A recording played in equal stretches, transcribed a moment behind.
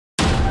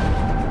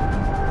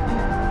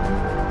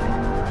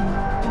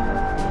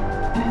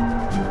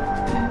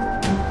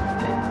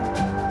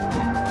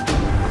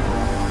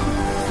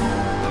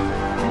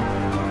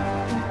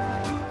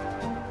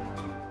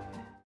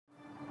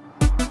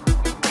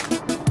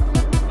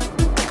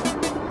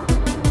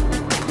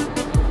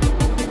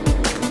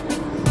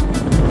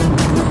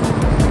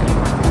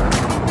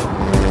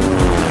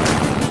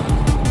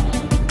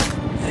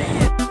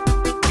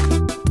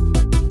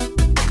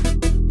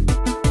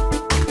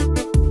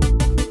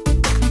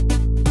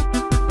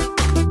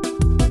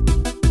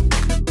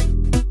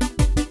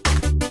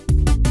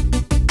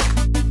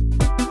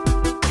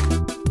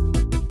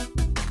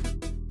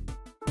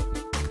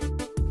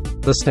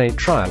the state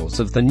trials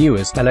of the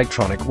newest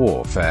electronic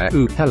warfare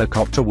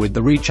helicopter with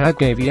the Rychag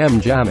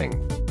AVM jamming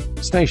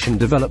station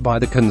developed by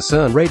the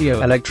Kontsern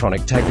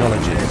Radio-Electronic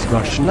Technologies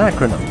Russian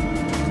acronym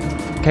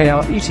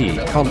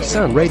KRET,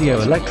 Kontsern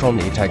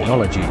Radio-Electronnie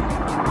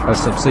Tekhnologii, a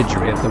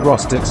subsidiary of the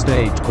Rostec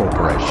State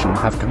Corporation,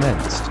 have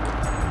commenced.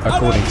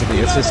 According to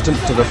the assistant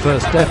to the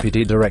first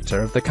deputy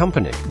director of the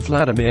company,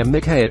 Vladimir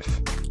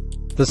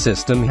Mikheev, the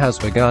system has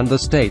begun the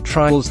state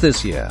trials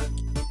this year.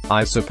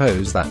 I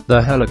suppose that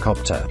the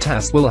helicopter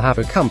TASS will have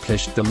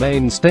accomplished the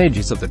main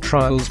stages of the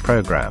trials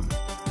program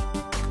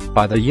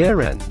by the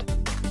year end.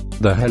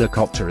 The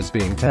helicopter is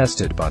being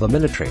tested by the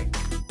military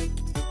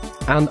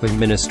and the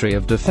Ministry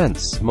of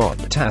Defense.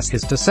 TASS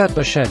is to set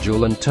the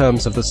schedule and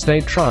terms of the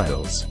state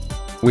trials.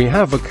 We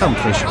have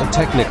accomplished the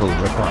technical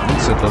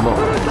requirements of the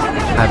mod,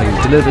 having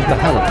delivered the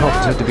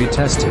helicopter to be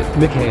tested,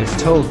 Mikheev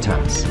told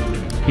TASS.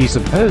 He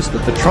supposed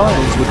that the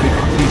trials would be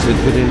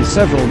completed within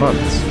several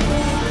months.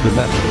 The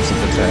methods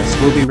of the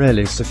test will be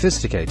really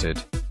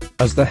sophisticated,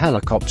 as the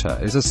helicopter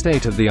is a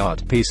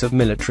state-of-the-art piece of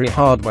military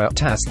hardware,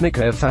 TASS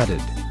Mikheev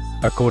added.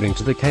 According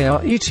to the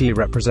KRET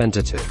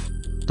representative,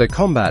 the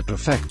combat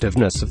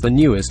effectiveness of the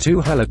newest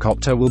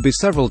helicopter will be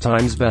several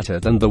times better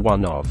than the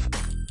one of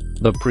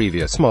the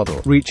previous model,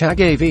 Rychag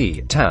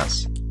AVM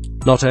TASS.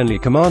 Not only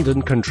command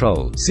and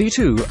control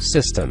C2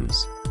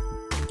 systems,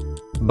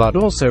 but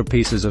also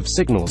pieces of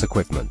signals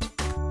equipment,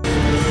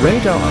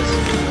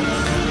 radars,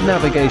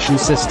 navigation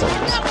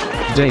systems,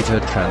 data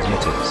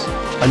transmitters,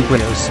 and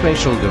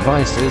geospatial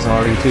devices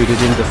are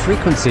included in the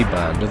frequency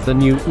band of the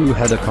new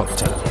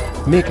helicopter,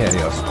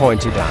 Mikheev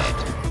pointed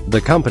out.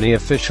 The company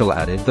official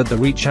added that the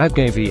Rychag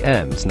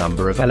AVM's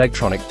number of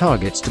electronic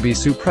targets to be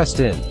suppressed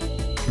in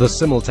the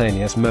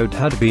simultaneous mode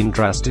had been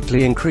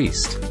drastically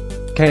increased.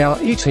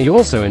 KRET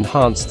also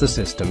enhanced the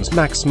system's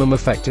maximum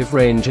effective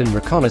range in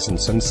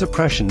reconnaissance and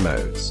suppression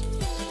modes,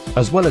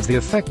 as well as the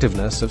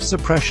effectiveness of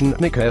suppression,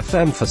 Mikheev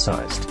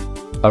emphasized.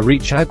 A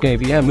Rychag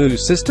AVM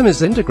system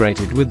is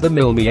integrated with the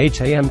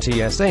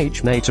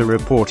MIL-Me-8AMTSH NATO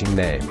reporting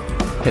name,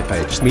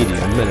 HIP-H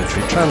medium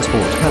military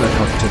transport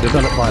helicopter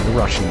developed by the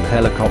Russian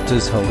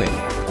Helicopters Holding.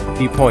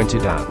 He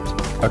pointed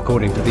out,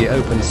 according to the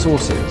open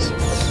sources,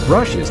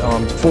 Russia's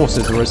armed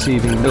forces are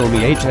receiving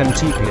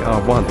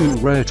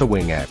MIL-Me-8MTPR-1 rotor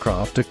wing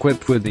aircraft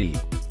equipped with the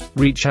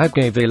Rychag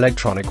AVM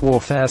electronic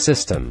warfare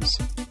systems.